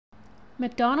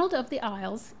MacDonald of the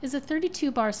Isles is a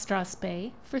 32-bar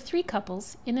strathspey for 3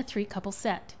 couples in a 3-couple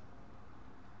set.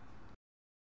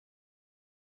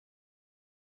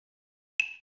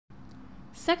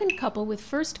 Second couple with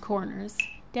first corners,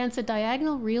 dance a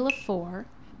diagonal reel of 4,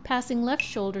 passing left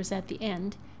shoulders at the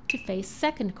end to face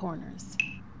second corners.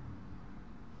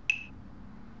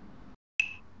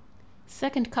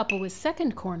 Second couple with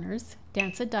second corners,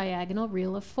 dance a diagonal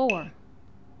reel of 4.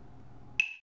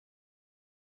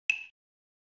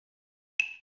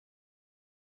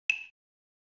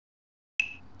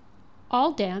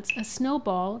 All dance a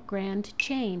snowball grand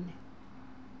chain.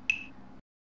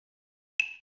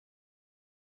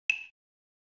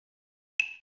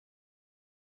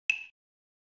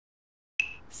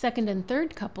 Second and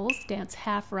third couples dance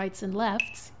half rights and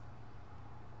lefts.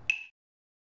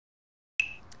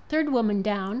 Third woman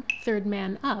down, third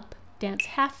man up, dance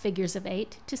half figures of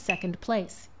 8 to second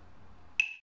place.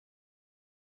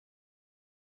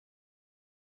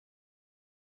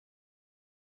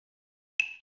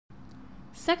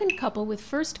 Second couple with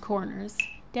first corners,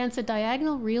 dance a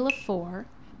diagonal reel of 4,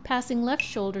 passing left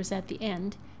shoulders at the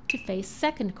end to face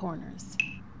second corners.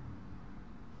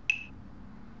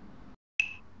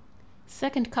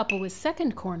 Second couple with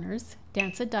second corners,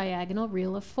 dance a diagonal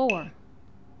reel of 4.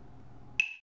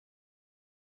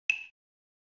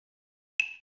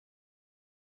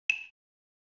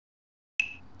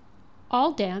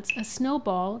 All dance a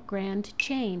snowball grand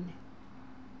chain.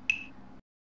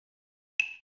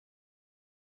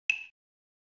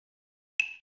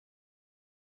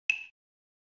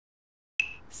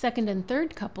 Second and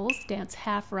third couples dance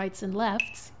half rights and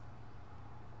lefts.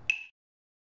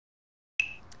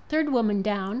 Third woman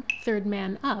down, third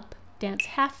man up, dance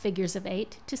half figures of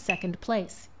 8 to second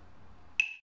place.